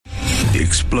The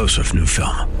explosive new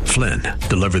film, Flynn,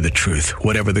 deliver the truth,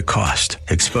 whatever the cost,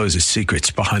 exposes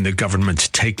secrets behind the government's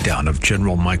takedown of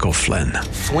General Michael Flynn.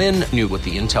 Flynn knew what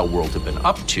the intel world had been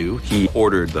up to. He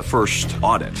ordered the first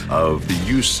audit of the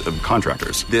use of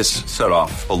contractors. This set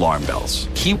off alarm bells.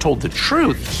 He told the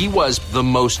truth. He was the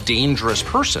most dangerous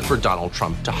person for Donald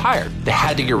Trump to hire. They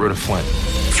had to get rid of Flynn.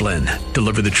 Flynn,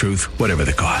 deliver the truth, whatever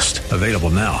the cost. Available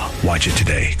now. Watch it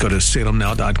today. Go to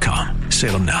salemnow.com.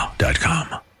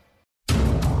 salemnow.com.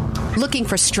 Looking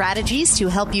for strategies to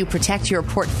help you protect your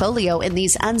portfolio in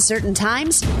these uncertain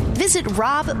times? Visit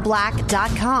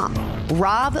robblack.com.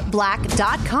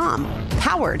 robblack.com.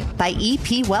 Powered by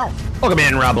EP Wealth. Welcome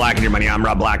in, Rob Black and Your Money. I'm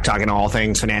Rob Black, talking all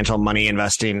things financial, money,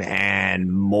 investing, and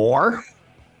more.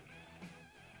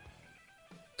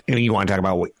 Anything you want to talk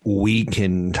about, what we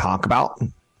can talk about?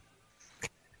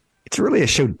 It's really a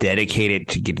show dedicated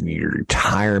to getting your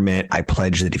retirement. I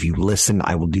pledge that if you listen,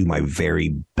 I will do my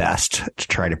very best to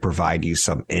try to provide you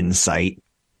some insight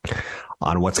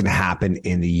on what's going to happen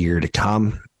in the year to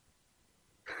come.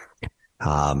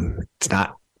 It's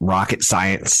not rocket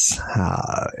science.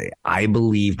 I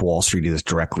believe Wall Street is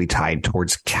directly tied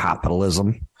towards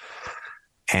capitalism,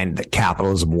 and that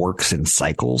capitalism works in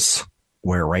cycles,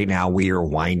 where right now we are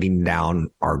winding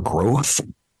down our growth.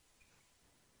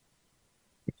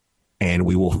 And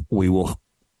we will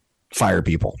fire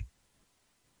people.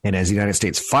 And as the United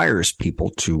States fires people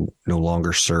to no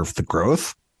longer serve the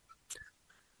growth,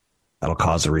 that'll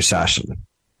cause a recession.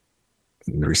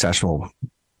 And the recession will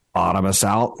bottom us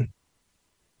out.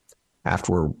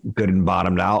 After we're good and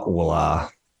bottomed out, we'll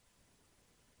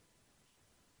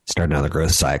start another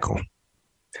growth cycle.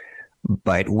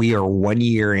 But we are 1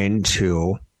 year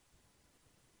into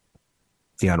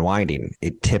the unwinding.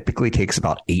 It typically takes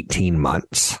about 18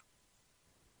 months.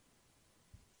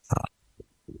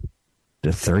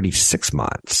 To 36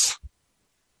 months.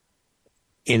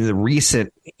 In the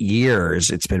recent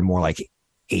years, it's been more like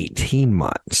 18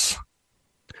 months.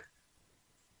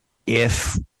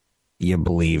 If you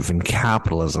believe in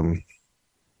capitalism,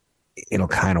 it'll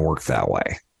kind of work that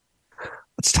way.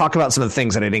 Let's talk about some of the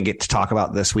things that I didn't get to talk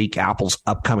about this week. Apple's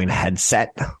upcoming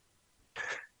headset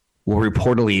will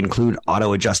reportedly include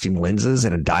auto-adjusting lenses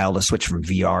and a dial to switch from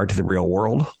VR to the real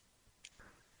world.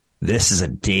 This is a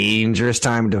dangerous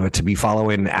time to be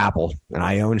following Apple, and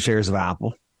I own shares of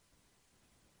Apple,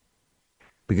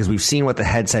 because we've seen what the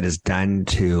headset has done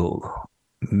to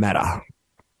Meta,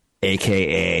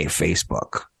 a.k.a.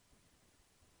 Facebook.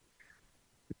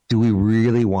 Do we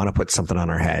really want to put something on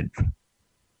our head?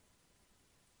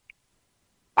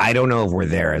 I don't know if we're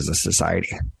there as a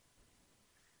society.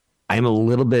 I'm a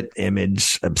little bit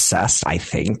image obsessed, I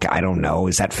think. I don't know.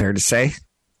 Is that fair to say?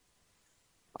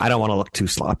 I don't want to look too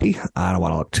sloppy. I don't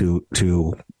want to look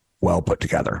too well put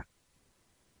together.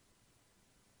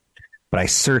 But I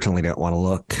certainly don't want to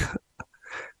look.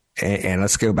 And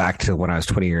let's go back to when I was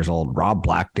 20 years old. Rob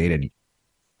Black dated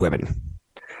women.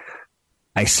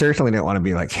 I certainly don't want to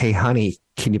be like, hey, honey,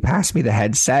 can you pass me the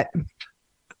headset?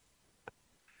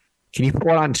 Can you put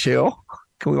one on too?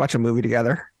 Can we watch a movie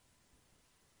together?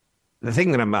 The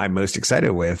thing that I'm most excited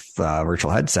with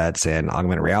virtual headsets and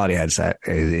augmented reality headset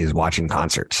is watching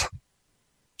concerts.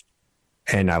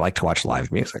 And I like to watch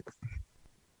live music.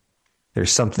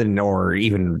 There's something, or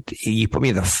even you put me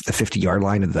in the 50-yard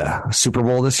line of the Super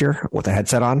Bowl this year with a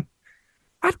headset on,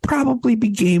 I'd probably be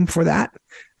game for that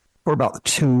for about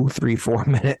 2, 3, 4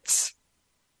 minutes.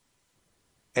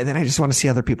 And then I just want to see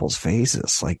other people's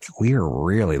faces. Like, we are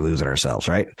really losing ourselves,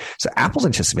 right? So Apple's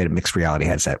anticipated mixed reality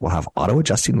headset will have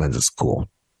auto-adjusting lenses. Cool.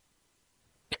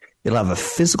 It'll have a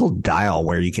physical dial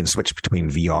where you can switch between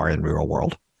VR and real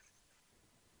world.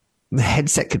 The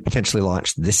headset could potentially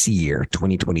launch this year,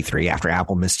 2023, after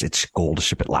Apple missed its goal to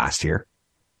ship it last year.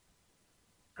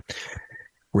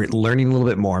 We're learning a little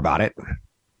bit more about it.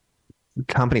 The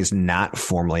company has not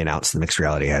formally announced the mixed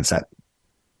reality headset.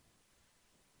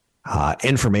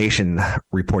 Information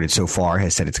reported so far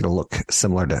has said it's going to look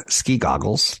similar to ski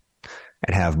goggles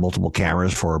and have multiple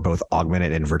cameras for both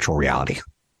augmented and virtual reality.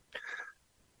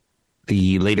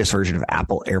 The latest version of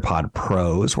Apple AirPod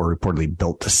Pros were reportedly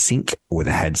built to sync with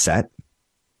a headset.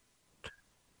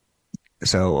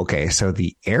 So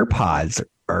the AirPods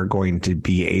are going to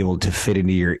be able to fit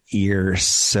into your ear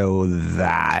so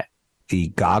that the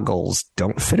goggles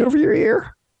don't fit over your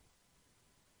ear.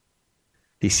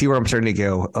 Do you see where I'm starting to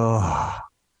go? Oh,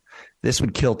 this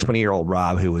would kill 20-year-old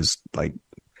Rob, who was like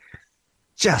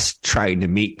just trying to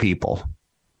meet people.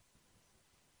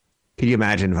 Can you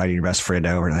imagine inviting your best friend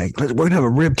over? Like, we're going to have a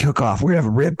rib cook-off. We're going to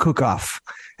have a rib cook-off.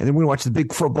 And then we're going to watch the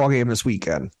big football game this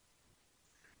weekend.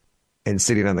 And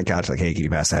sitting on the couch like, hey, can you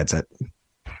pass the headset?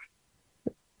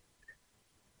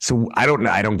 So I don't know.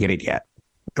 I don't get it yet.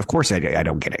 Of course I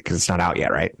don't get it because it's not out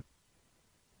yet, right?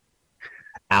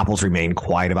 Apple's remained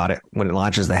quiet about it. When it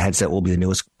launches, the headset will be the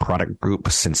newest product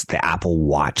group since the Apple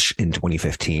Watch in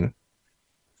 2015.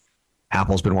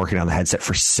 Apple's been working on the headset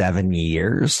for 7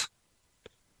 years.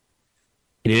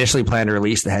 It initially planned to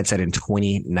release the headset in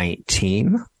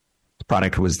 2019. The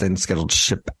product was then scheduled to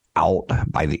ship out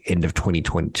by the end of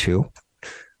 2022,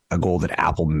 a goal that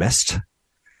Apple missed.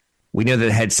 We know that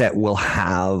the headset will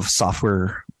have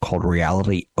software called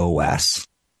Reality OS,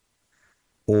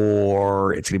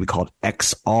 or it's going to be called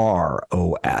XR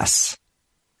OS.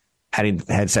 Adding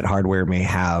the headset hardware may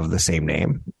have the same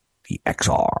name, the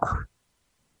XR.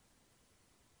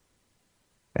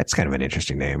 That's kind of an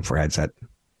interesting name for a headset,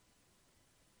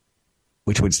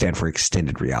 which would stand for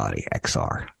Extended Reality,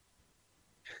 XR.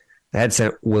 The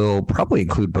headset will probably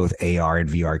include both AR and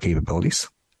VR capabilities.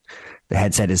 The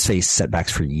headset has faced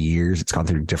setbacks for years. It's gone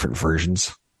through different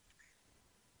versions.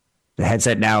 The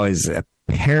headset now is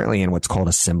apparently in what's called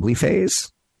assembly phase.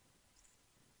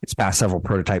 It's passed several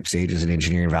prototype stages and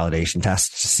engineering validation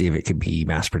tests to see if it can be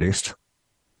mass produced.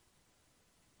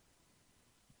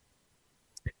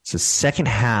 So second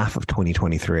half of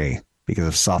 2023, because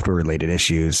of software related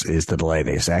issues, is the delay,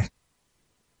 they say.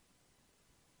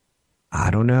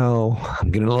 I don't know.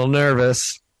 I'm getting a little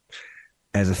nervous.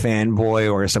 As a fanboy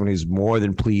or as someone who's more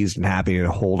than pleased and happy to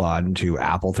hold on to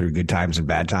Apple through good times and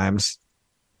bad times,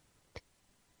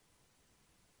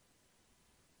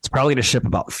 it's probably to ship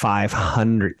about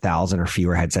 500,000 or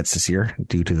fewer headsets this year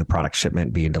due to the product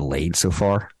shipment being delayed so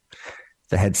far.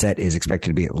 The headset is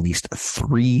expected to be at least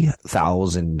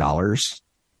 $3,000,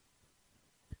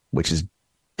 which is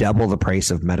double the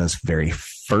price of Meta's very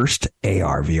first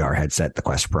AR VR headset, the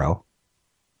Quest Pro.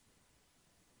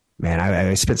 Man,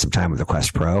 I spent some time with the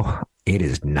Quest Pro. It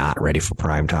is not ready for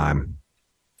prime time.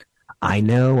 I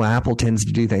know Apple tends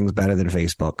to do things better than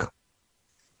Facebook.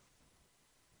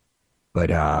 But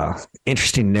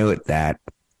interesting note that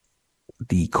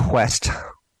the Quest,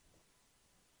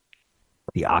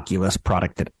 the Oculus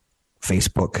product that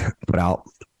Facebook put out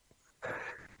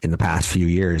in the past few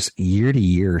years, year to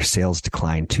year, sales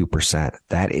declined 2%.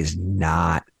 That is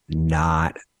not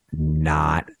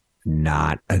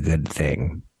a good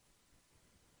thing.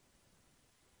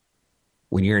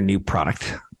 When you're a new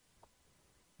product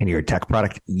and you're a tech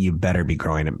product, you better be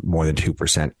growing at more than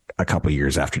 2% a couple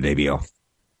years after debut.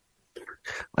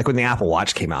 Like when the Apple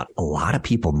Watch came out, a lot of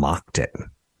people mocked it.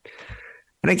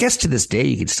 And I guess to this day,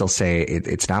 you could still say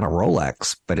it's not a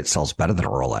Rolex, but it sells better than a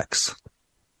Rolex.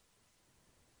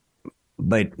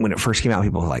 But when it first came out,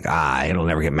 people were like, it'll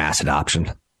never get mass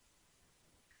adoption.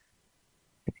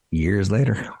 Years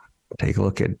later, take a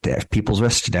look at people's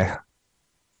wrists today.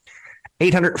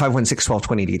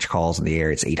 800-516-1220 to each calls on the air.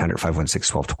 It's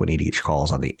 800-516-1220 to each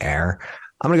calls on the air.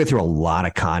 I'm going to go through a lot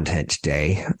of content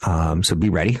today, so be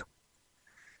ready.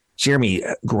 Jeremy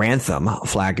Grantham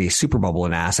flagged a super bubble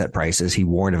in asset prices. He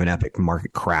warned of an epic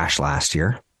market crash last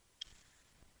year.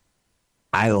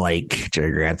 I like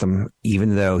Jerry Grantham,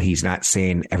 even though he's not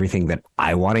saying everything that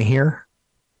I want to hear.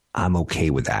 I'm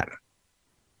okay with that.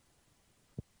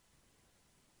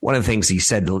 One of the things he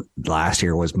said last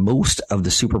year was most of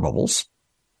the super bubbles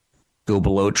go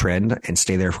below trend and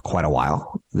stay there for quite a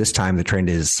while. This time the trend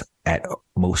is at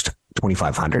most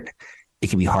 2,500.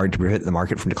 It can be hard to prevent the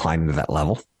market from declining to that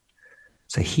level.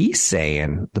 So he's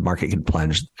saying the market could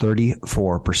plunge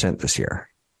 34% this year.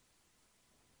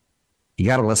 You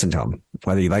got to listen to him,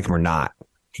 whether you like him or not.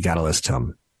 You got to listen to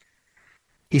him.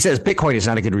 He says Bitcoin is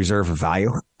not a good reserve of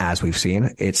value, as we've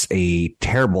seen. It's a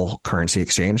terrible currency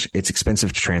exchange. It's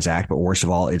expensive to transact, but worst of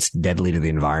all, it's deadly to the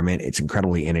environment. It's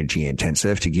incredibly energy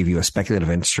intensive. To give you a speculative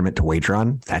instrument to wager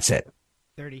on, that's it.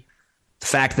 30. The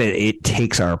fact that it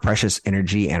takes our precious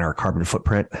energy and our carbon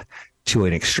footprint to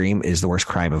an extreme is the worst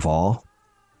crime of all.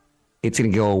 It's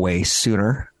going to go away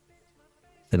sooner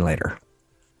than later.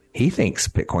 He thinks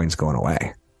Bitcoin's going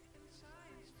away.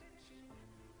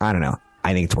 I don't know.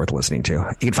 I think it's worth listening to.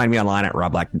 You can find me online at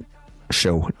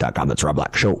robblackshow.com. That's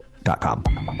robblackshow.com.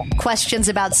 Questions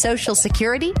about Social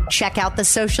Security? Check out the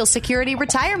Social Security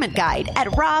Retirement Guide at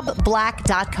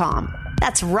robblack.com.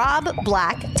 That's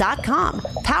robblack.com.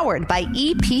 Powered by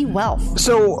EP Wealth.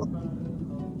 So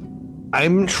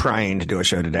I'm trying to do a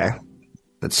show today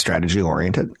that's strategy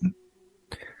oriented.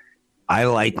 I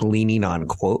like leaning on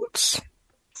quotes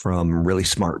from really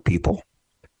smart people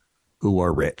who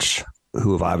are rich,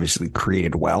 who have obviously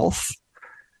created wealth.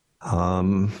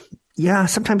 Sometimes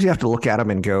you have to look at them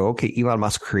and go, okay, Elon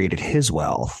Musk created his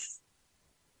wealth,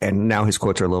 and now his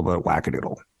quotes are a little bit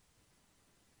wackadoodle.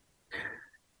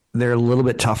 They're a little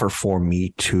bit tougher for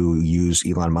me to use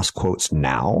Elon Musk quotes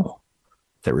now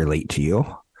that relate to you.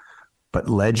 But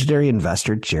legendary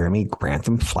investor Jeremy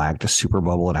Grantham flagged a super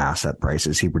bubble in asset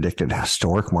prices. He predicted a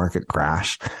historic market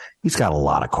crash. He's got a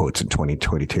lot of quotes in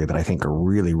 2022 that I think are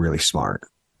really, really smart.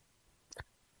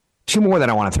 Two more that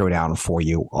I want to throw down for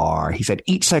you are, he said,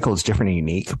 each cycle is different and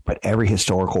unique, but every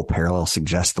historical parallel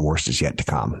suggests the worst is yet to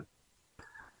come.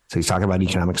 So he's talking about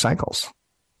economic cycles.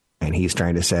 And he's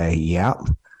trying to say, yeah,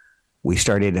 we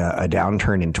started a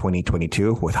downturn in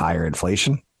 2022 with higher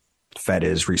inflation. Fed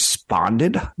has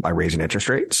responded by raising interest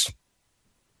rates.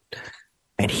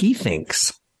 And he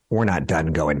thinks we're not done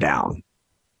going down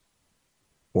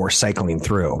or cycling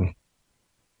through.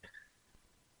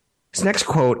 His next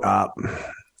quote up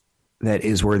that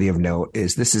is worthy of note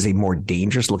is, this is a more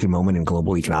dangerous looking moment in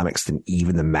global economics than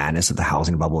even the madness of the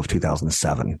housing bubble of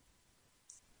 2007.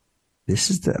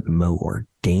 This is the more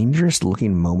dangerous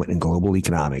looking moment in global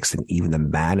economics than even the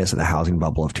madness of the housing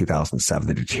bubble of 2007.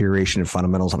 The deterioration in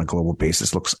fundamentals on a global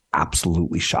basis looks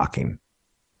absolutely shocking.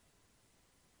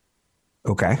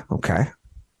 Okay.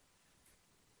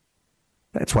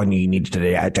 That's when you need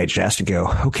to digest and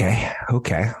go, okay.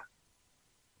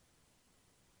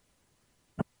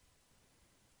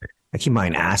 I keep in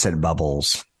mind asset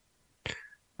bubbles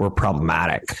were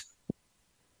problematic.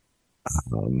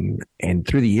 And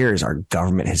through the years, our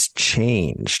government has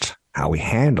changed how we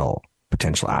handle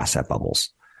potential asset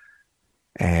bubbles.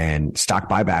 And stock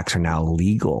buybacks are now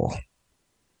legal.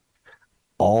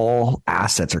 All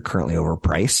assets are currently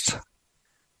overpriced,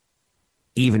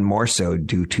 even more so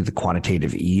due to the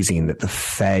quantitative easing that the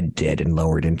Fed did and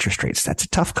lowered interest rates. That's a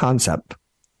tough concept.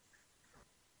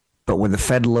 But when the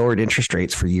Fed lowered interest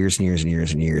rates for years and years and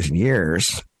years and years and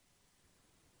years,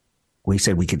 we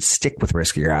said we could stick with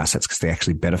riskier assets because they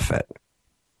actually benefit.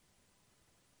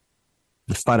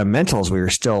 The fundamentals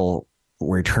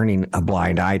we're turning a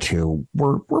blind eye to.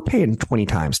 We're paying 20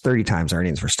 times, 30 times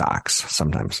earnings for stocks.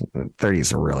 Sometimes 30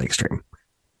 is a really extreme.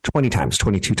 20 times,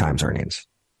 22 times earnings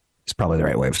is probably the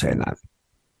right way of saying that.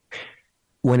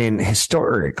 When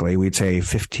historically, we'd say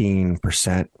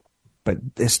 15%, but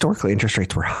historically interest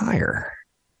rates were higher.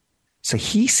 So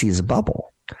he sees a bubble.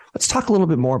 Let's talk a little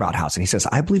bit more about housing. He says,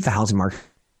 I believe the housing market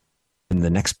in the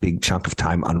next big chunk of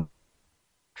time.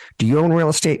 Do you own real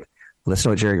estate? Listen to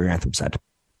what Jerry Grantham said.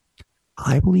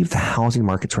 I believe the housing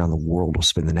markets around the world will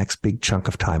spend the next big chunk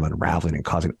of time unraveling and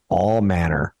causing all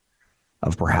manner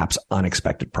of perhaps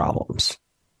unexpected problems.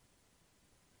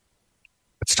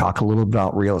 Let's talk a little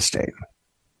about real estate.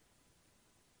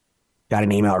 Got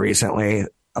an email recently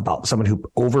about someone who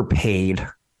overpaid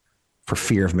for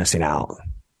fear of missing out.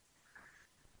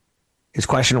 His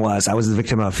question was, I was the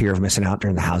victim of fear of missing out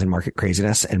during the housing market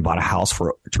craziness and bought a house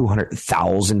for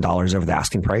 $200,000 over the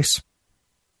asking price.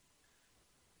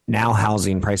 Now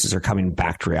housing prices are coming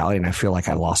back to reality and I feel like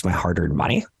I lost my hard-earned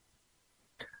money.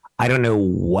 I don't know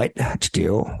what to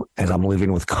do as I'm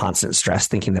living with constant stress,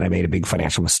 thinking that I made a big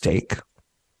financial mistake.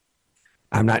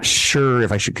 I'm not sure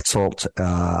if I should consult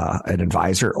an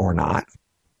advisor or not.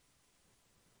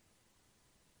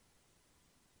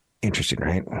 Interesting,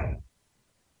 right?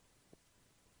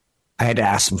 I had to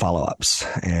ask some follow-ups,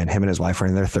 and him and his wife are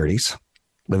in their 30s,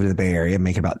 living in the Bay Area,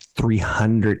 making about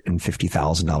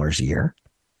 $350,000 a year.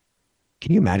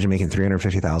 Can you imagine making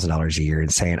 $350,000 a year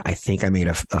and saying, I think I made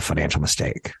a financial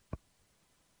mistake?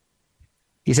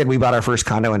 He said, we bought our first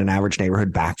condo in an average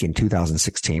neighborhood back in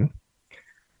 2016.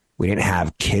 We didn't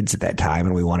have kids at that time,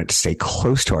 and we wanted to stay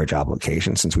close to our job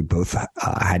location since we both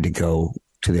had to go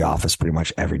to the office pretty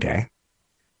much every day.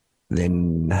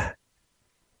 Then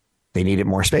they needed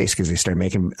more space because they started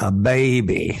making a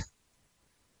baby.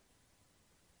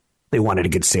 They wanted a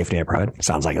good, safe neighborhood.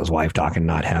 Sounds like his wife talking,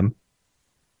 not him.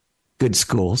 Good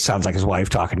school. Sounds like his wife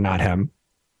talking, not him.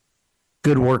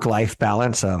 Good work-life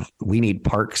balance of we need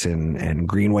parks and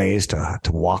greenways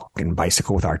to walk and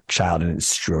bicycle with our child in its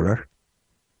stroller.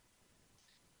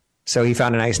 So he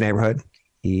found a nice neighborhood.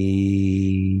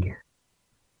 A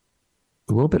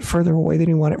little bit further away than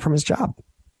he wanted from his job.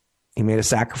 He made a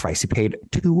sacrifice. He paid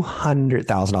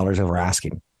 $200,000 over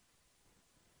asking.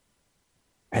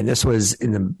 And this was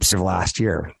in the last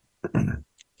year.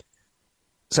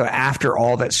 So after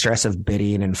all that stress of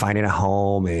bidding and finding a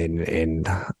home and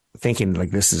thinking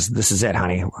like, this is it,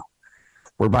 honey.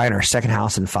 We're buying our second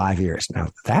house in 5 years. Now,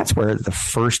 that's where the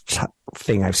first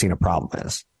thing I've seen a problem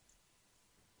is.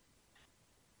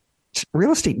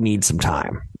 Real estate needs some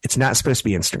time. It's not supposed to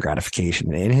be instant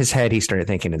gratification. In his head, he started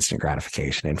thinking instant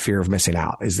gratification, and fear of missing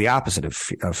out is the opposite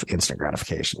of instant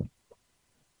gratification.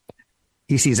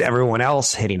 He sees everyone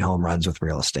else hitting home runs with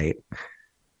real estate.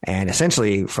 And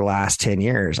essentially, for the last 10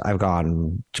 years, I've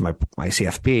gone to my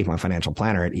CFP, my financial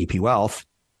planner at EP Wealth.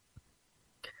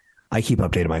 I keep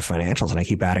updating my financials, and I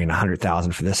keep adding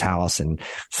 100,000 for this house and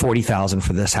 40,000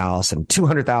 for this house and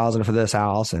 200,000 for this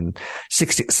house and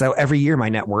 60. So every year my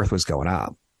net worth was going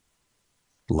up.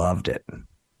 Loved it.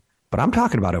 But I'm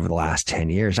talking about over the last 10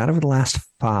 years, not over the last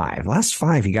 5. Last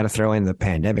 5, you got to throw in the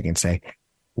pandemic and say,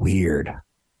 weird.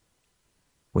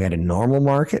 We had a normal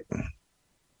market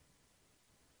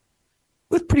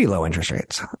with pretty low interest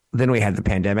rates. Then we had the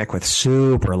pandemic with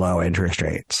super low interest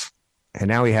rates. And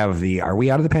now we have are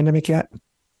we out of the pandemic yet?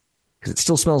 Because it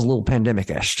still smells a little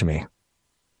pandemic-ish to me.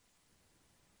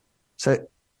 So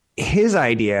his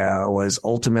idea was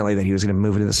ultimately that he was going to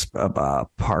move into this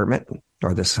apartment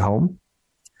or this home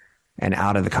and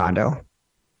out of the condo.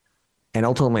 And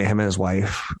ultimately him and his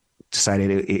wife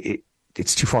decided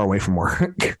it's too far away from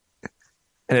work.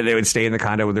 And that they would stay in the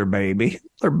condo with their baby.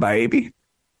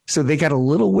 So they got a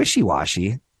little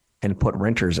wishy-washy and put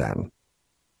renters in.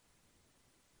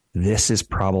 This is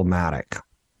problematic.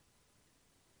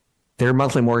 Their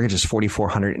monthly mortgage is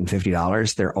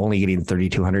 $4,450. They're only getting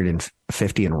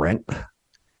 $3,250 in rent.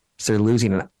 So they're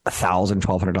losing $1,000,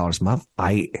 $1,200 a month.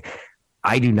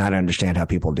 I do not understand how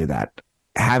people do that.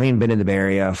 Having been in the Bay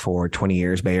Area for 20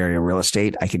 years, Bay Area real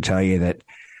estate, I can tell you that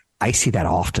I see that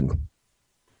often.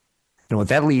 And what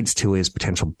that leads to is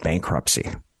potential bankruptcy.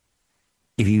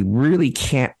 If you really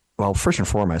can't, well, first and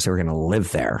foremost, they were going to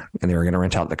live there and they were going to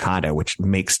rent out the condo, which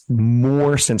makes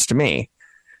more sense to me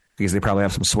because they probably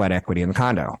have some sweat equity in the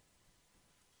condo.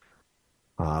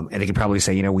 And they could probably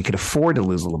say, we could afford to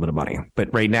lose a little bit of money.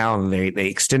 But right now, they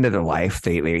extended their life.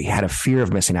 They had a fear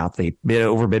of missing out. They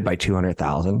overbid by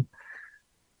 $200,000.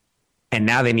 And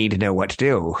now they need to know what to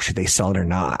do. Should they sell it or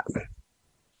not?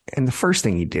 And the first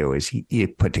thing you do is you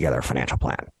put together a financial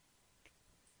plan.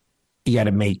 You got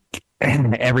to make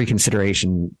every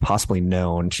consideration possibly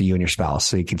known to you and your spouse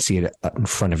so you can see it in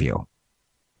front of you.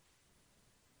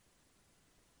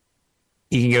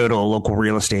 You can go to a local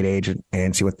real estate agent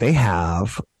and see what they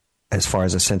have as far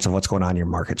as a sense of what's going on in your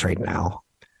markets right now.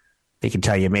 They can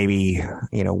tell you maybe,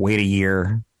 wait a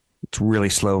year. It's really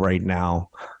slow right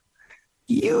now.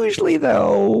 Usually,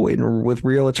 though, with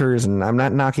realtors, and I'm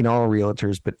not knocking all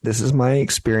realtors, but this is my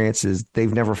experience, is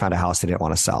they've never found a house they didn't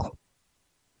want to sell.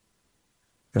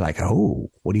 They're like,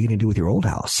 oh, what are you going to do with your old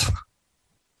house?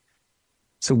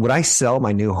 So would I sell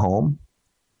my new home?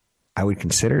 I would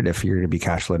consider it if you're going to be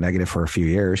cash flow negative for a few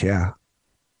years, yeah.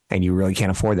 And you really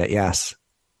can't afford that, yes.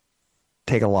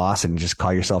 Take a loss and just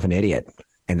call yourself an idiot.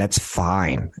 And that's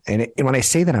fine. And when I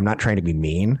say that, I'm not trying to be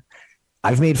mean.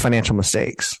 I've made financial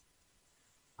mistakes.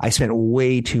 I spent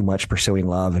way too much pursuing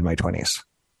love in my 20s.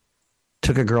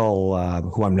 Took a girl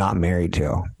who I'm not married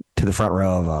to the front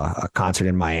row of a concert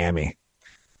in Miami.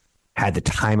 Had the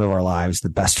time of our lives, the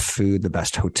best food, the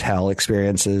best hotel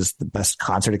experiences, the best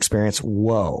concert experience.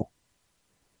 Whoa.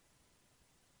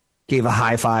 Gave a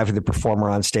high five to the performer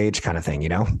on stage kind of thing,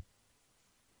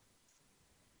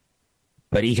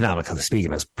 But economically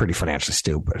speaking, it's pretty financially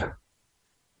stupid.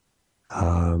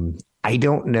 I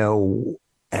don't know.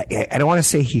 I don't want to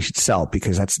say he should sell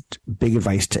because that's big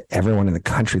advice to everyone in the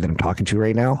country that I'm talking to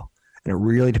right now. And it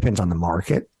really depends on the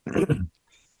market.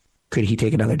 Could he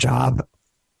take another job?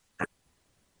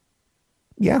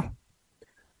 Yeah.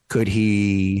 Could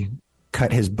he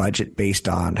cut his budget based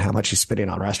on how much he's spending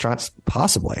on restaurants?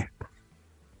 Possibly.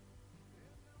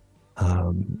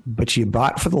 But you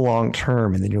bought for the long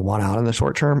term and then you want out in the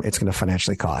short term, it's going to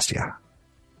financially cost you.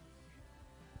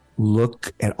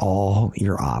 Look at all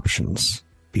your options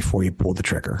before you pull the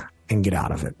trigger and get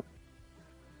out of it.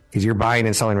 Because you're buying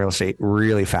and selling real estate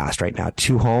really fast right now.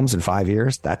 2 homes in 5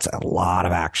 years, that's a lot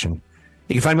of action.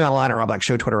 You can find me online at Rob Black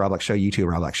Show, Twitter, Rob Black Show,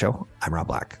 YouTube, Rob Black Show. I'm Rob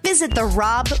Black. Visit The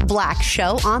Rob Black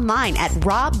Show online at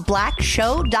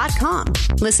robblackshow.com.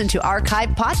 Listen to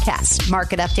archived podcasts,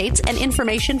 market updates, and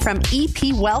information from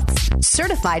EP Wealth's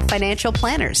certified financial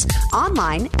planners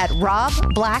online at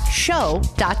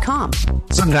robblackshow.com.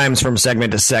 Sometimes from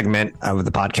segment to segment of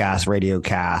the podcast, radio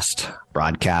cast,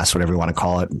 broadcast, whatever you want to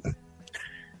call it,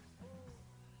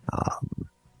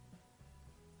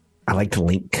 I like to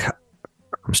link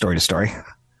from story to story,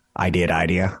 idea to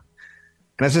idea. And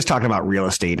I was just talking about real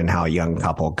estate and how a young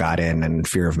couple got in and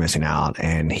fear of missing out,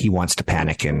 and he wants to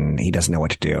panic and he doesn't know what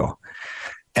to do.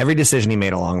 Every decision he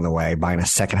made along the way, buying a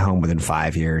second home within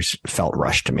 5 years, felt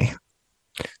rushed to me.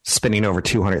 Spending over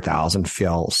 $200,000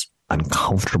 feels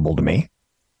uncomfortable to me.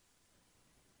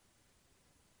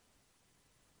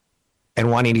 And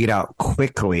wanting to get out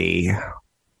quickly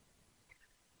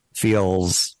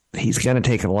feels he's going to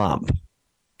take a lump.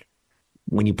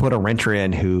 When you put a renter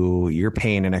in who you're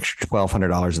paying an extra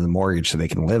 $1,200 in the mortgage so they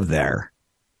can live there,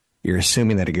 you're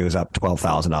assuming that it goes up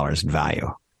 $12,000 in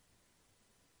value.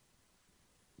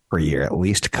 per year, at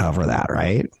least to cover that,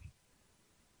 right?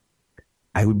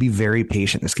 I would be very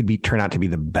patient. This could turn out to be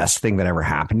the best thing that ever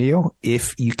happened to you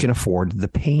if you can afford the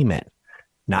payment.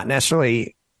 Not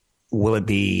necessarily will it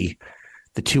be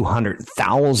the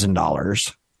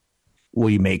 $200,000 will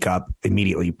you make up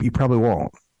immediately. You probably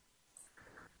won't.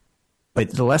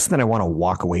 But the lesson that I want to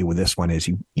walk away with this one is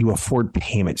you afford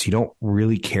payments. You don't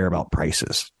really care about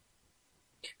prices.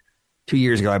 2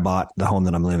 years ago, I bought the home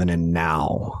that I'm living in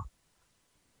now.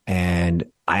 And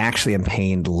I actually am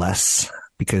paying less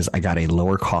because I got a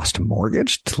lower cost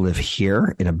mortgage to live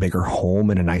here in a bigger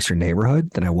home in a nicer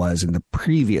neighborhood than I was in the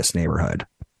previous neighborhood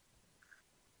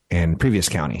and previous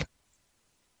county.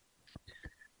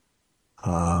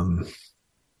 I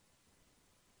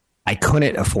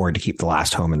couldn't afford to keep the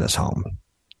last home in this home.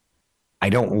 I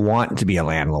don't want to be a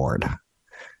landlord.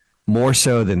 More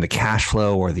so than the cash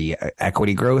flow or the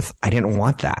equity growth, I didn't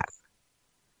want that.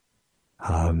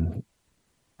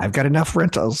 I've got enough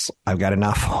rentals. I've got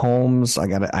enough homes.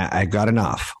 I've got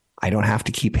enough. I don't have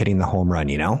to keep hitting the home run,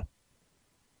 you know?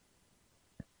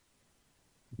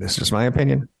 This is just my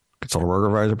opinion. Consult a work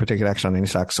advisor for taking action on any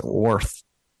stocks or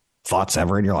thoughts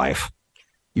ever in your life.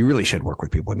 You really should work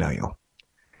with people who know you.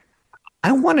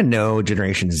 I want to know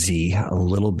Generation Z a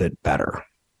little bit better.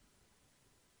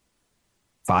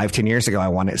 5-10 years ago, I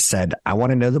want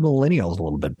to know the millennials a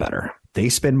little bit better. They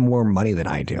spend more money than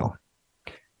I do.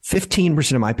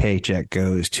 15% of my paycheck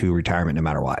goes to retirement no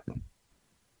matter what.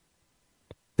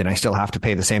 Then I still have to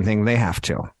pay the same thing they have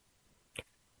to.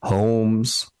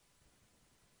 Homes,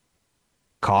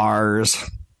 cars,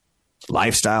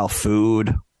 lifestyle,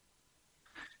 food.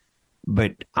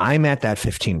 But I'm at that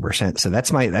 15%. So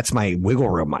that's my wiggle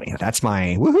room money. That's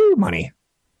my woohoo money.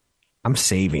 I'm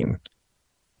saving.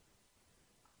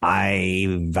 I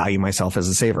value myself as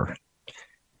a saver.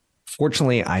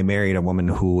 Fortunately, I married a woman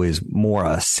who is more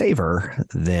a saver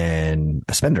than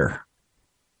a spender.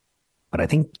 But I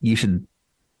think you should,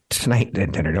 tonight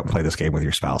at dinner, don't play this game with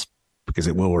your spouse because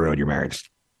it will ruin your marriage.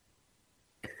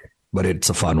 But it's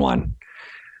a fun one.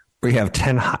 We have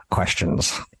 10 hot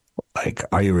questions. Like,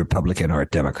 are you a Republican or a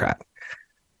Democrat?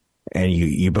 And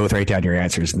you both write down your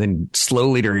answers. And then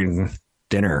slowly during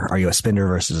dinner, are you a spender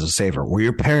versus a saver? Were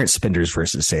your parents spenders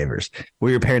versus savers? Were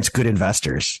your parents good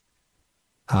investors?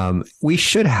 We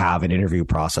should have an interview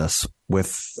process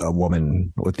with a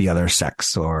woman with the other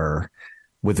sex or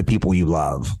with the people you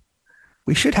love.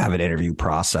 We should have an interview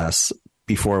process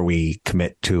before we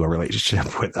commit to a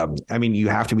relationship with them. I mean, you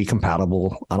have to be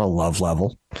compatible on a love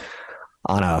level,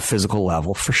 on a physical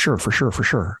level, for sure.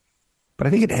 But I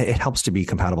think it helps to be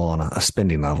compatible on a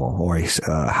spending level or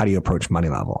how do you approach money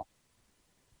level.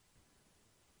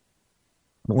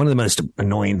 One of the most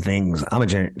annoying things, I'm a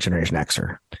Generation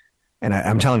Xer. And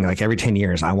I'm telling you, like every 10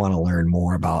 years, I want to learn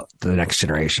more about the next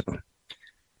generation.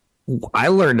 I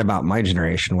learned about my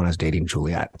generation when I was dating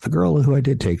Juliet, the girl who I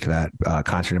did take to that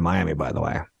concert in Miami, by the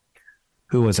way,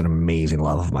 who was an amazing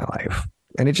love of my life.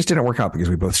 And it just didn't work out because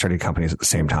we both started companies at the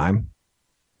same time.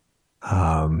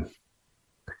 But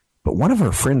one of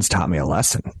her friends taught me a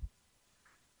lesson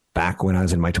back when I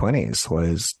was in my 20s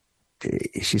was,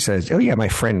 she says, oh yeah, my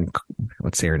friend,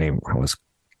 let's say her name was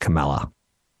Camilla.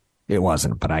 It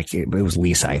wasn't, but it was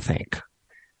Lisa, I think.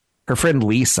 Her friend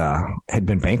Lisa had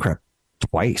been bankrupt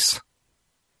twice.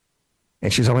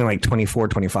 And she's only like 24,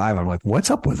 25. I'm like, what's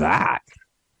up with that?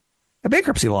 The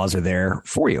bankruptcy laws are there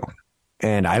for you.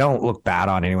 And I don't look bad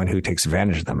on anyone who takes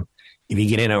advantage of them. If you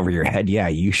get in over your head, yeah,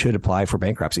 you should apply for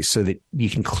bankruptcy so that you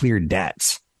can clear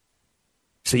debts.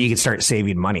 So you can start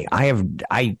saving money. I'm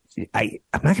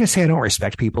not going to say I don't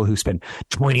respect people who spend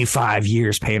 25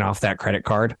 years paying off that credit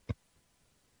card.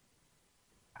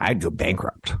 I'd go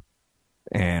bankrupt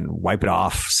and wipe it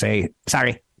off, say,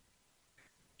 sorry,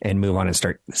 and move on and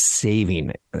start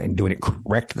saving and doing it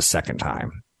correct the second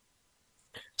time.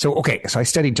 So I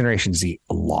studied Generation Z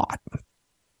a lot.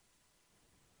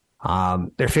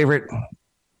 Their favorite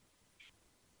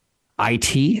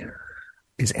IT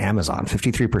is Amazon.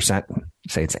 53%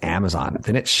 say it's Amazon.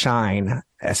 Then it's Shine,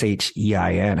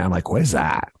 Shein. I'm like, what is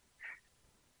that?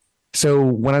 So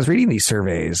when I was reading these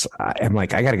surveys, I'm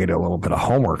like, I got to get a little bit of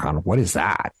homework on what is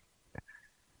that?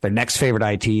 Their next favorite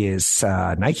IT is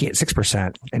Nike at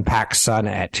 6% and PacSun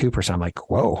at 2%. I'm like,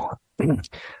 whoa.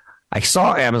 I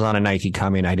saw Amazon and Nike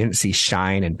coming. I didn't see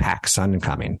Shine and PacSun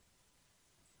coming.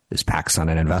 Is PacSun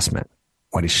an investment?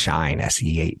 What is Shine?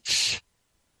 Shein.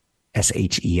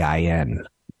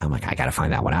 I'm like, I got to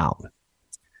find that one out.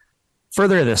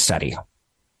 Further to this study,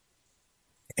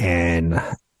 and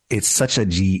it's such a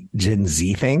Gen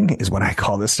Z thing is what I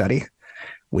call this study.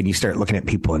 When you start looking at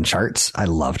people in charts, I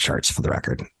love charts for the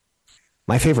record.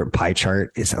 My favorite pie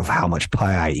chart is of how much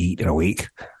pie I eat in a week.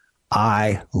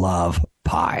 I love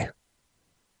pie.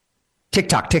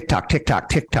 TikTok, TikTok, TikTok,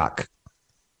 TikTok.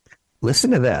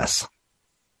 Listen to this.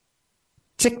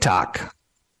 TikTok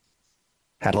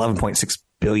had 11.6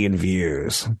 billion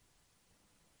views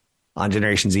on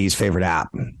Generation Z's favorite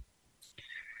app.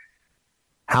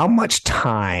 How much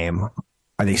time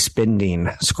are they spending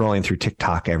scrolling through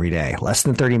TikTok every day? Less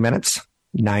than 30 minutes?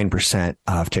 9%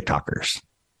 of TikTokers.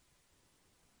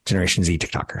 Generation Z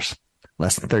TikTokers.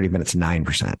 Less than 30 minutes,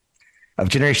 9%. Of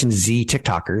Generation Z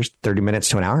TikTokers, 30 minutes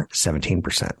to an hour,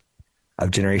 17%.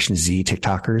 Of Generation Z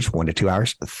TikTokers, 1 to 2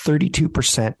 hours,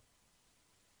 32%.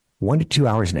 1 to 2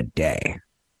 hours in a day.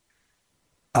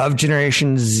 Of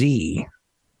Generation Z,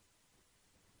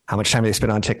 how much time do they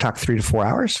spend on TikTok? 3 to 4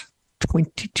 hours?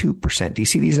 22%. Do you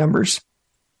see these numbers?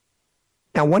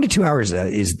 Now, 1 to 2 hours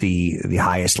is the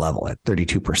highest level at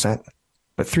 32%,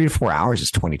 but 3 to 4 hours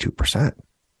is 22%.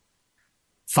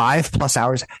 5+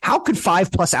 hours. How could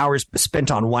 5+ hours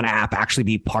spent on one app actually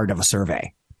be part of a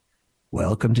survey?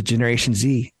 Welcome to Generation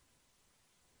Z.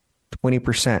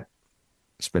 20%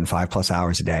 spend 5+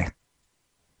 hours a day.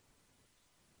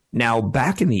 Now,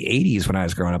 back in the 80s when I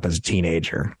was growing up as a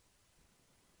teenager,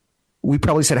 we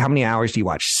probably said, how many hours do you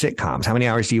watch sitcoms? How many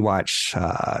hours do you watch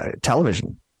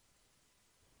television?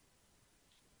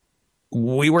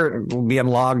 We weren't being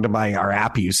logged by our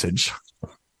app usage.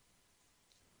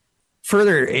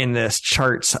 Further in this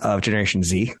charts of Generation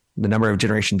Z, the number of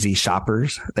Generation Z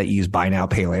shoppers that use buy now,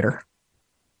 pay later.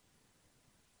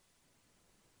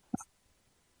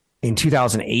 In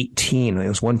 2018, it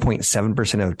was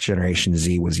 1.7% of Generation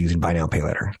Z was using buy now, pay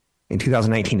later. In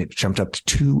 2019, it jumped up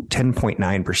to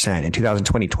 10.9%. In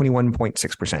 2020,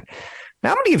 21.6%. Now,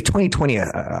 I'm going to give 2020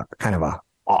 a kind of a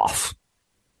off.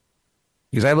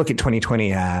 Because I look at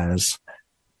 2020 as,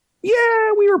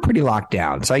 yeah, we were pretty locked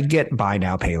down. So I get buy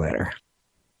now, pay later.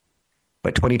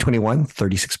 But 2021,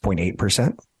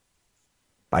 36.8%.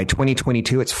 By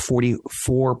 2022, it's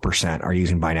 44% are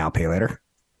using buy now, pay later.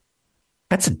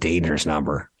 That's a dangerous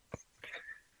number.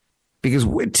 Because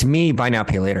to me, buy now,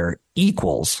 pay later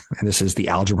equals, and this is the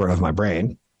algebra of my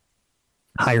brain,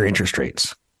 higher interest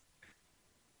rates.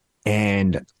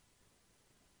 And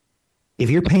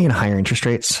if you're paying higher interest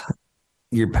rates,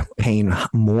 you're paying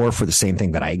more for the same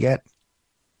thing that I get.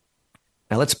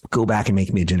 Now let's go back and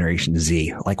make me a Generation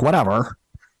Z. Like, whatever.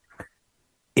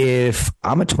 If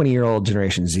I'm a 20-year-old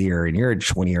Generation Zer and you're a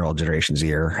 20-year-old Generation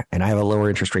Zer and I have a lower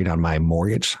interest rate on my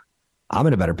mortgage, I'm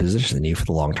in a better position than you for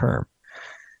the long term.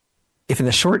 If in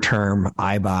the short term,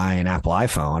 I buy an Apple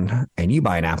iPhone and you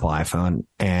buy an Apple iPhone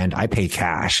and I pay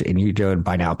cash and you do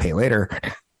buy now, pay later,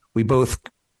 we both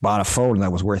bought a phone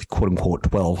that was worth, quote unquote,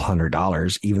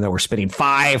 $1,200, even though we're spending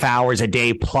 5 hours a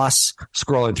day plus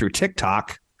scrolling through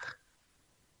TikTok.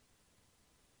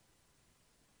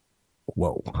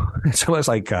 Whoa. It's almost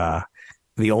like the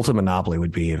ultimate monopoly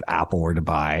would be if Apple were to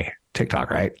buy TikTok,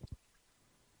 right?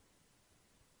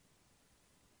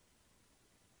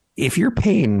 If you're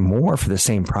paying more for the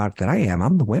same product that I am,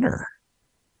 I'm the winner.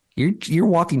 You're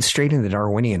walking straight into the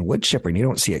Darwinian wood chipper and you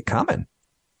don't see it coming.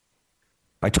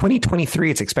 By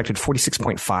 2023, it's expected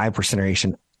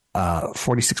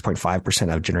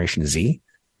 46.5% of Generation Z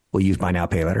will use buy now,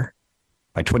 pay later.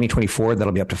 By 2024,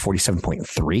 that'll be up to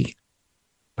 47.3.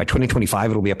 By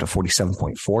 2025, it'll be up to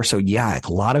 47.4. So yeah,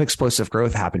 a lot of explosive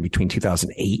growth happened between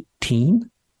 2018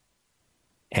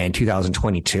 and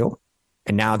 2022.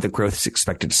 And now the growth is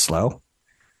expected to slow.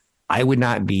 I would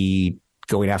not be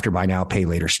going after buy now, pay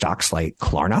later stocks like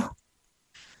Klarna,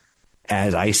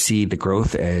 as I see the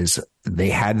growth as they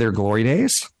had their glory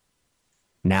days.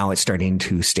 Now it's starting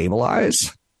to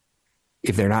stabilize.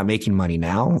 If they're not making money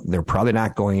now, they're probably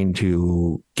not going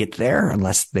to get there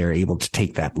unless they're able to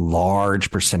take that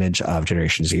large percentage of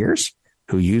Generation Zers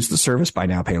who use the service buy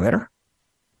now, pay later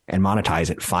and monetize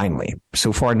it finally.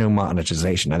 So far, no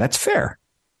monetization. Now, that's fair.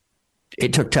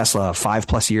 It took Tesla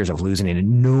 5+ years of losing an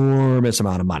enormous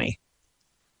amount of money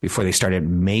before they started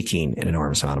making an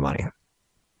enormous amount of money.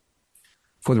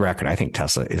 For the record, I think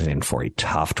Tesla is in for a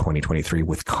tough 2023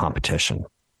 with competition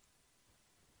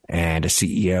and a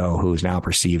CEO who is now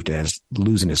perceived as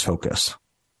losing his focus.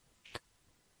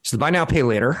 So the buy now, pay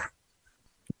later,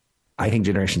 I think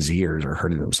Generation Zers are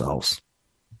hurting themselves.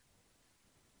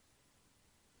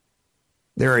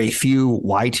 There are a few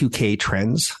Y2K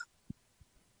trends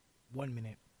 1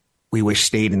 minute we wish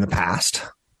stayed in the past,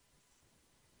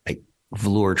 like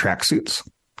velour tracksuits.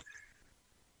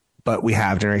 But we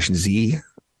have Generation Z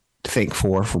to thank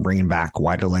for bringing back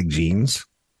wider leg jeans.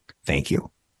 Thank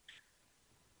you.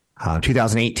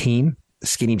 2018,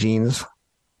 skinny jeans,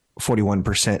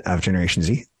 41% of Generation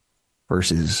Z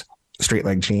versus straight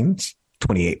leg jeans,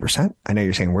 28%. I know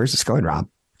you're saying, where's this going, Rob?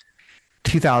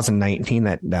 2019,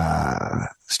 that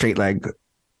straight leg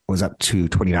was up to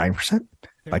 29%.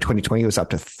 By 2020, it was up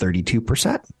to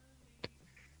 32%.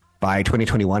 By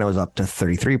 2021, it was up to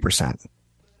 33%.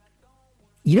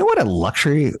 You know what a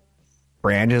luxury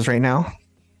brand is right now?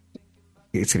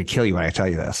 It's going to kill you when I tell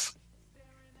you this.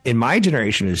 In my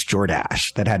generation, it's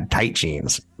Jordache that had tight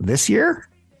jeans. This year,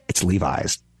 it's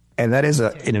Levi's. And that is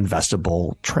an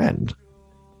investable trend.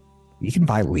 You can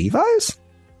buy Levi's?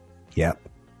 Yep.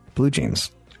 Blue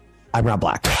jeans. I'm Rob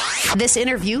Black. This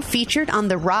interview featured on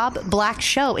The Rob Black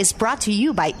Show is brought to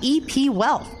you by EP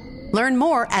Wealth. Learn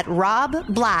more at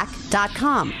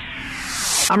robblack.com.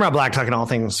 I'm Rob Black, talking all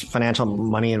things financial,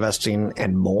 money, investing,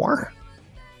 and more.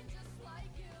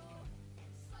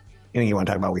 Anything you want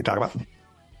to talk about, we can talk about.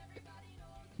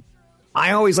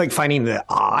 I always like finding the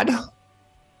odd.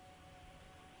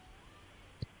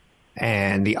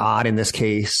 And the odd in this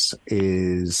case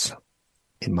is,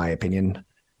 in my opinion,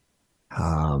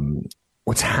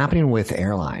 what's happening with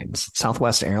airlines.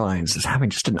 Southwest Airlines is having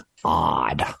just an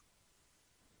odd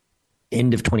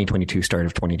end of 2022,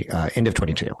 end of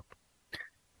 22.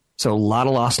 So a lot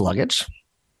of lost luggage.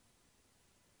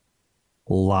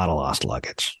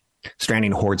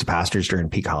 Stranding hordes of passengers during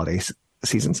peak holiday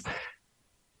seasons.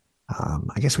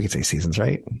 I guess we could say seasons,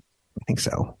 right? I think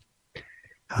so.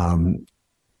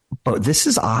 But this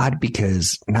is odd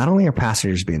because not only are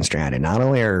passengers being stranded, not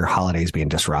only are holidays being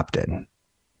disrupted,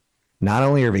 not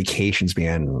only are vacations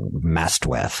being messed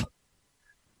with,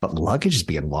 but luggage is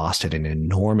being lost at an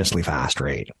enormously fast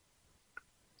rate.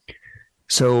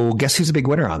 So guess who's a big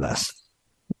winner on this?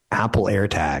 Apple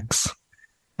AirTags.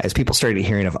 As people started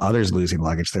hearing of others losing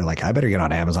luggage, they're like, I better get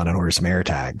on Amazon and order some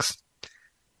AirTags.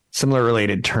 Similar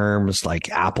related terms like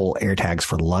Apple AirTags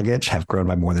for luggage have grown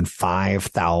by more than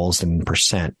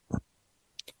 5,000%,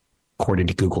 according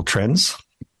to Google Trends.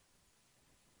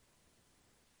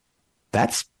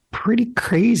 That's pretty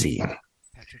crazy.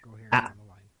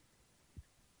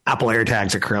 Apple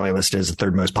AirTags are currently listed as the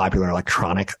third most popular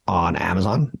electronic on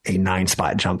Amazon, a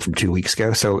 9-spot jump from 2 weeks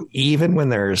ago. So even when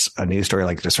there's a news story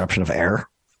like disruption of air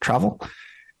travel,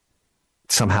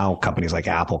 somehow companies like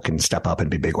Apple can step up and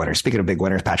be big winners. Speaking of big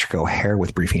winners, Patrick O'Hare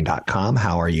with Briefing.com.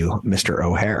 How are you, Mr.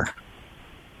 O'Hare?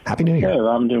 Happy New Year. Hey,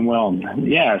 I'm doing well.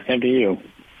 Yeah, same to you.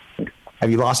 Have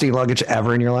you lost any luggage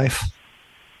ever in your life?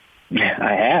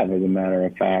 I have, as a matter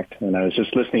of fact. And I was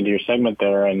just listening to your segment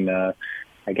there, and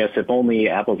I guess if only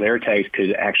Apple's AirTags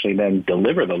could actually then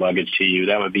deliver the luggage to you,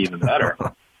 that would be even better.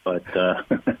 But,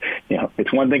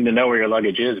 it's one thing to know where your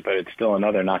luggage is, but it's still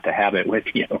another not to have it with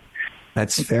you.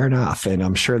 That's fair enough. And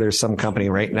I'm sure there's some company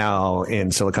right now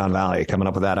in Silicon Valley coming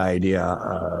up with that idea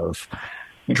of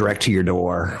direct to your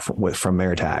door from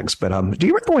AirTags. But do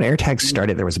you remember when AirTags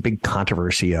started, there was a big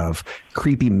controversy of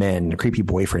creepy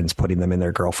boyfriends putting them in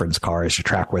their girlfriends' cars to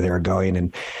track where they were going.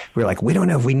 And we were like, we don't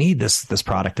know if we need this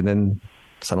product. And then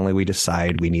suddenly we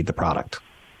decide we need the product.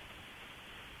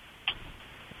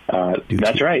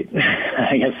 That's right.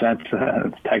 I guess that's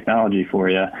technology for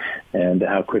you, and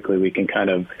how quickly we can kind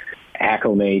of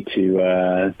acclimate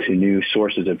to new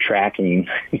sources of tracking,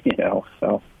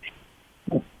 so.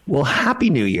 Well, Happy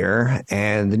New Year.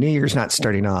 And the new year's not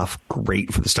starting off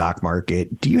great for the stock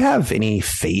market. Do you have any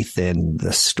faith in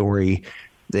the story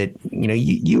that,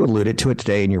 you alluded to it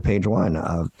today in your page one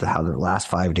of how the last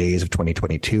 5 days of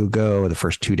 2022 go, the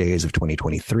first 2 days of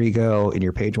 2023 go. In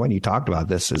your page one, you talked about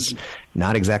this as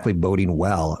not exactly boding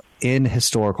well in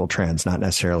historical trends, not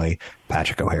necessarily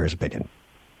Patrick O'Hare's opinion.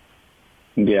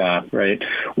 Yeah, right.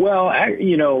 Well,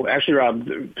 actually, Rob,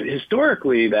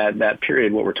 historically, that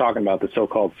period, what we're talking about, the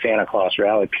so-called Santa Claus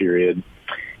rally period,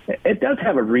 it does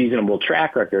have a reasonable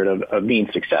track record of being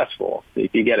successful.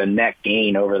 If you get a net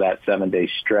gain over that 7-day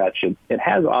stretch, it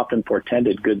has often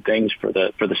portended good things for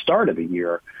the start of the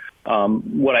year.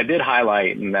 What I did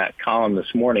highlight in that column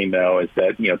this morning, though, is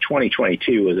that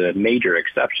 2022 was a major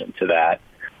exception to that.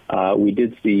 We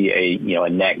did see a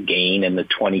net gain in the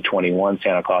 2021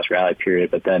 Santa Claus rally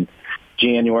period, but then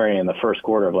January and the first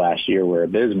quarter of last year were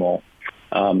abysmal.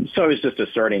 So I was just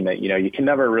asserting that you can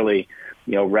never really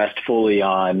rest fully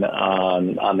on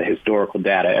the historical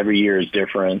data. Every year is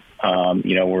different.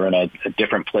 We're in a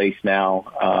different place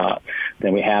now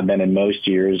than we have been in most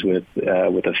years with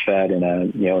the Fed in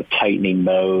a tightening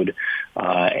mode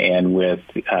and with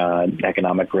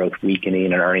economic growth weakening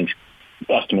and earnings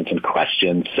estimates in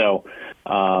question. So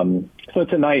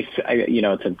it's a nice,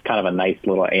 it's a kind of a nice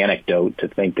little anecdote to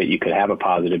think that you could have a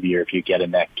positive year if you get a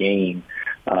net gain,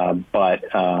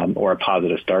 or a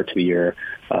positive start to the year.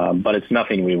 But it's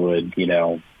nothing we would,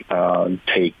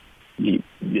 take. You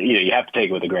have to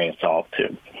take it with a grain of salt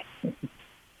too.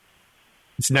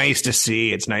 It's nice to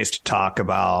see. It's nice to talk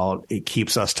about. It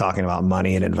keeps us talking about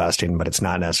money and investing, but it's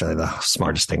not necessarily the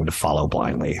smartest thing to follow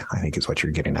blindly, I think is what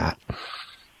you're getting at.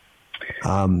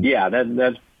 Yeah,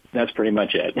 that's pretty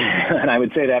much it. And I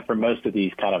would say that for most of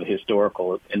these kind of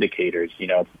historical indicators,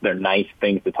 they're nice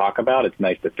things to talk about. It's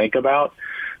nice to think about,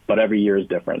 but every year is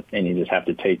different, and you just have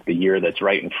to take the year that's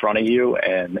right in front of you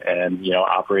and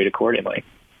operate accordingly.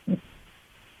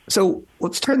 So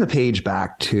let's turn the page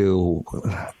back to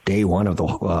day one of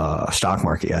the stock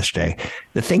market yesterday.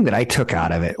 The thing that I took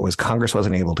out of it was Congress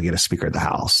wasn't able to get a Speaker of the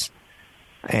House.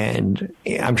 And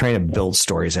I'm trying to build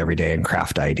stories every day and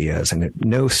craft ideas. And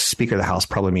no Speaker of the House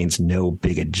probably means no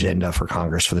big agenda for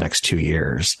Congress for the next 2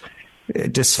 years.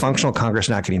 Dysfunctional Congress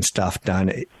not getting stuff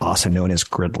done, also known as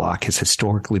gridlock, has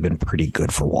historically been pretty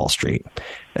good for Wall Street.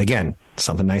 Again,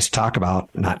 something nice to talk about,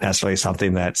 not necessarily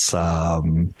something that's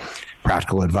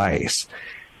practical advice.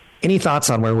 Any thoughts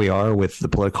on where we are with the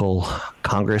political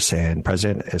Congress and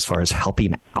president as far as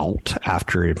helping out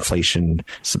after inflation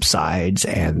subsides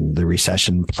and the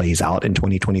recession plays out in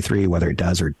 2023, whether it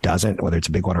does or doesn't, whether it's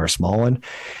a big one or a small one?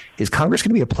 Is Congress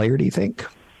going to be a player, do you think?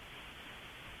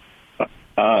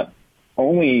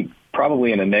 Only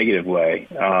probably in a negative way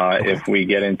if we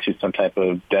get into some type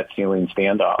of debt ceiling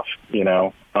standoff,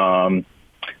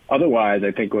 Otherwise,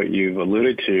 I think what you've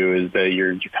alluded to is that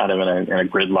you're kind of in a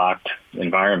gridlocked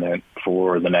environment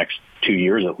for the next 2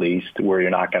 years at least, where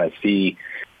you're not going to see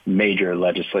major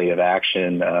legislative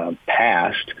action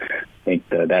passed. I think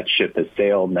that ship has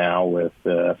sailed now with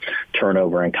the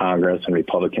turnover in Congress and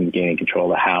Republicans gaining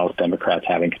control of the House, Democrats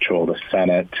having control of the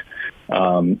Senate.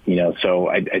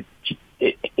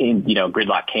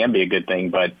 Gridlock can be a good thing,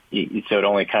 but so it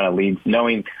only kind of leads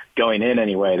knowing going in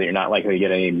anyway that you're not likely to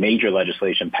get any major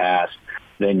legislation passed.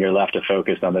 Then you're left to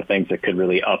focus on the things that could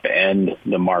really upend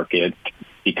the market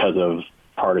because of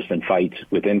partisan fights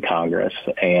within Congress.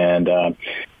 And, as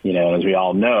we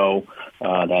all know,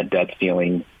 that debt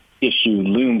ceiling issue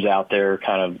looms out there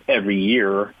kind of every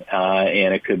year,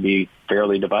 and it could be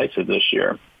fairly divisive this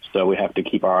year. So we have to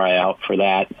keep our eye out for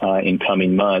that in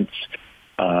coming months.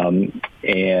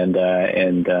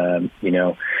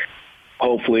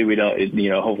 Hopefully we don't,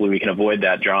 hopefully we can avoid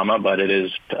that drama, but it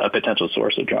is a potential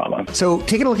source of drama. So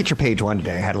taking a look at your page one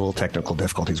today, I had a little technical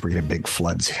difficulties. We're getting big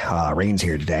floods, rains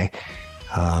here today.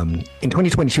 In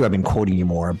 2022, I've been quoting you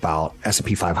more about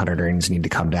S&P 500 earnings need to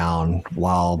come down,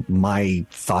 while my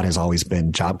thought has always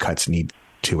been job cuts need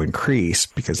to increase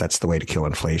because that's the way to kill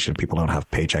inflation. People don't have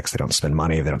paychecks. They don't spend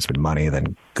money. If they don't spend money,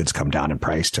 then goods come down in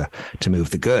price to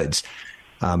move the goods.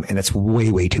 And that's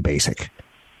way, way too basic.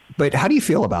 But how do you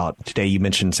feel about today? You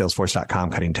mentioned Salesforce.com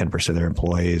cutting 10% of their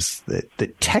employees. The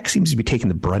tech seems to be taking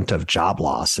the brunt of job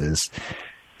losses.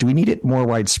 Do we need it more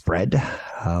widespread?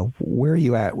 Where are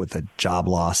you at with the job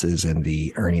losses and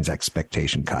the earnings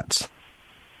expectation cuts?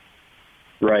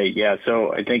 Right. Yeah.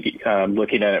 So I think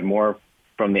looking at it more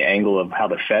from the angle of how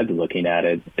the Fed's looking at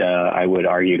it, I would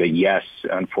argue that, yes,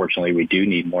 unfortunately, we do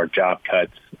need more job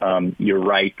cuts. You're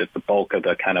right that the bulk of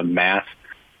the kind of mass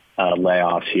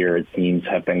layoffs here, it seems,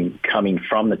 have been coming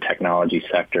from the technology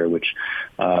sector, which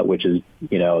is,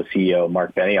 CEO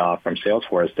Mark Benioff from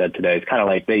Salesforce said today. It's kind of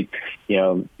like they,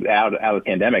 out of the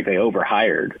pandemic, they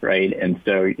overhired, right? And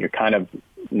so you're kind of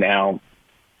now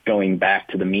going back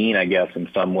to the mean, I guess, in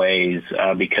some ways,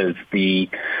 because the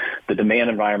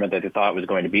demand environment that they thought was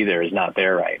going to be there is not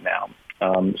there right now.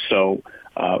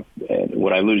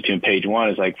 What I alluded to in page one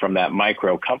is like from that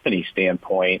micro company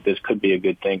standpoint, this could be a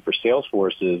good thing for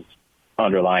Salesforce's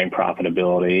underlying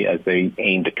profitability as they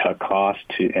aim to cut costs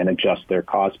and adjust their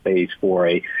cost base for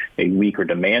a weaker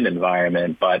demand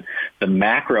environment. But the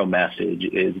macro message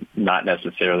is not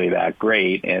necessarily that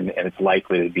great, and it's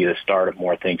likely to be the start of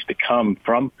more things to come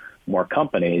from more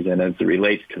companies. And as it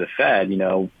relates to the Fed,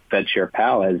 Fed Chair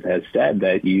Powell has said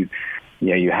that you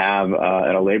have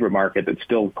a labor market that's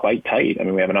still quite tight. I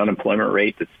mean, we have an unemployment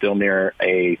rate that's still near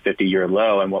a 50-year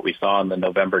low. And what we saw in the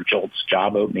November JOLTS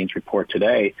job openings report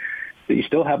today, that you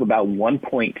still have about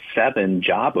 1.7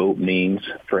 job openings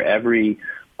for every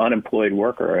unemployed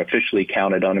worker, officially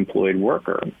counted unemployed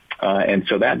worker. And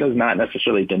so that does not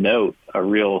necessarily denote a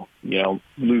real,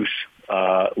 loose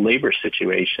labor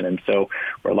situation. And so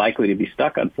we're likely to be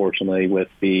stuck, unfortunately, with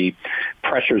the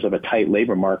pressures of a tight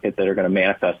labor market that are going to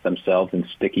manifest themselves in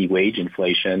sticky wage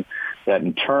inflation that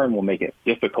in turn will make it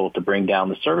difficult to bring down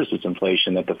the services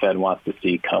inflation that the Fed wants to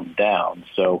see come down.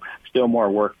 So still more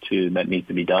work that needs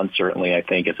to be done, certainly, I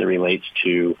think, as it relates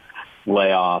to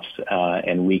layoffs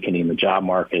and weakening the job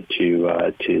market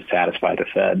to satisfy the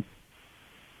Fed.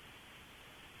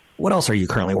 What else are you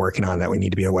currently working on that we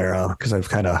need to be aware of? Because I've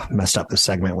kind of messed up this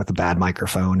segment with a bad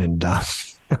microphone and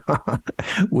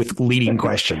with leading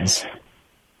questions.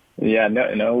 Yeah,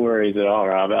 no worries at all,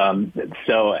 Rob.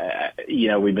 So,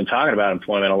 we've been talking about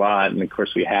employment a lot, and of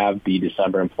course we have the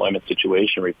December employment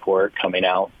situation report coming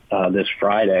out this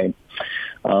Friday.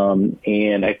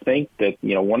 And I think that,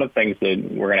 one of the things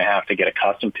that we're going to have to get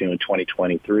accustomed to in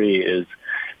 2023 is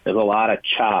there's a lot of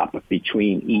chop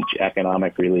between each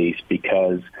economic release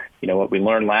because, what we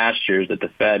learned last year is that the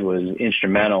Fed was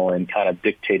instrumental in kind of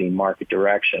dictating market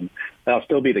direction. That'll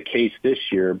still be the case this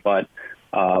year, but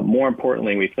more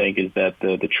importantly, we think is that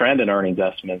the trend in earnings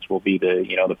estimates will be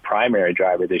the primary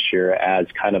driver this year as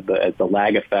kind of as the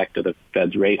lag effect of the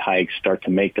Fed's rate hikes start to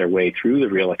make their way through the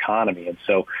real economy. And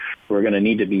so we're going to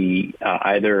need to be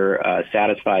either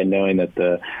satisfied knowing that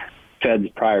the Fed's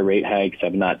prior rate hikes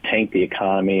have not tanked the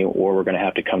economy, or we're going to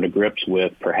have to come to grips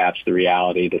with perhaps the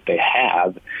reality that they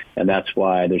have. And that's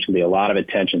why there's going to be a lot of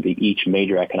attention to each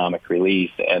major economic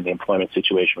release, and the employment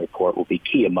situation report will be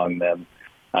key among them.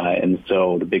 And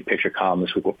so the big picture column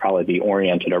this week will probably be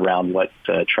oriented around what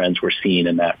trends we're seeing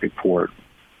in that report.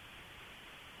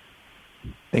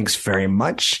 Thanks very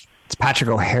much. It's Patrick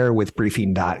O'Hare with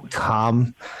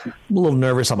Briefing.com. I'm a little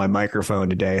nervous on my microphone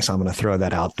today, so I'm going to throw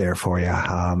that out there for you.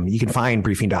 You can find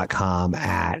Briefing.com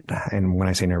and when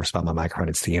I say nervous about my microphone,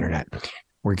 it's the internet.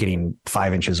 We're getting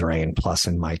 5 inches of rain plus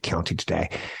in my county today.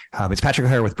 It's Patrick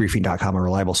O'Hare with Briefing.com, a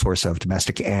reliable source of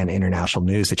domestic and international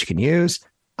news that you can use.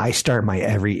 I start my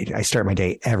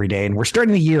day every day, and we're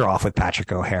starting the year off with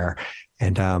Patrick O'Hare.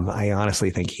 And I honestly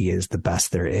think he is the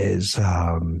best there is.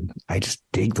 I just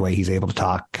dig the way he's able to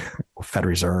talk Federal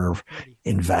Reserve,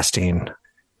 investing,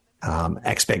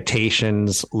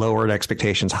 expectations, lowered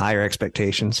expectations, higher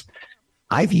expectations.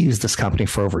 I've used this company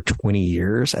for over 20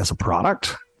 years as a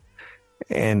product,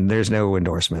 and there's no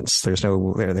endorsements. There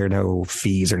are no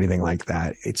fees or anything like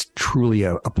that. It's truly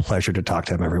a pleasure to talk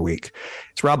to him every week.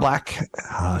 It's Rob Black,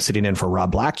 sitting in for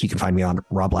Rob Black. You can find me on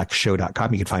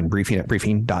robblackshow.com. You can find Briefing at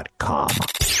briefing.com.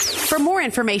 For more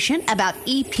information about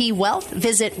EP Wealth,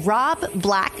 visit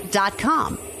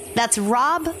robblack.com. That's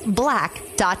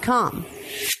robblack.com.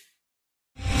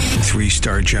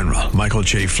 3-star General Michael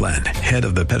J. Flynn, head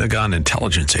of the Pentagon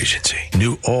Intelligence Agency,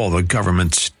 knew all the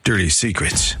government's dirty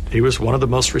secrets. He was one of the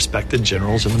most respected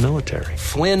generals in the military.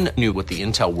 Flynn knew what the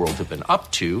intel world had been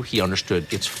up to. He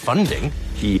understood its funding.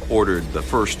 He ordered the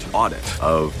first audit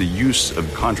of the use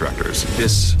of contractors.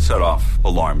 This set off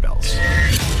alarm bells.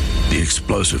 The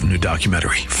explosive new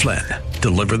documentary, Flynn,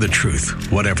 Deliver the Truth,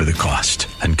 Whatever the Cost,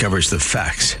 uncovers the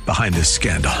facts behind this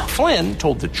scandal. Flynn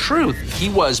told the truth. He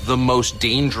was the most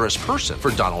dangerous person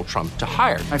for Donald Trump to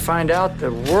hire. I find out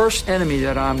the worst enemy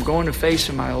that I'm going to face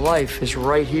in my life is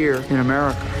right here in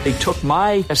America. They took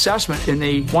my assessment and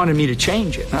they wanted me to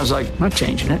change it. And I was like, I'm not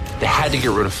changing it. They had to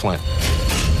get rid of Flynn.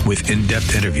 With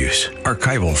in-depth interviews,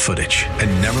 archival footage,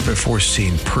 and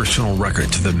never-before-seen personal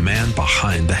records of the man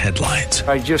behind the headlines.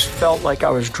 I just felt like I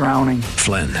was drowning.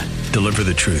 Flynn, Deliver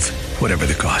the Truth, Whatever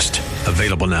the Cost.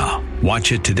 Available now.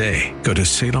 Watch it today. Go to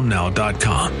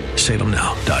salemnow.com.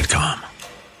 salemnow.com.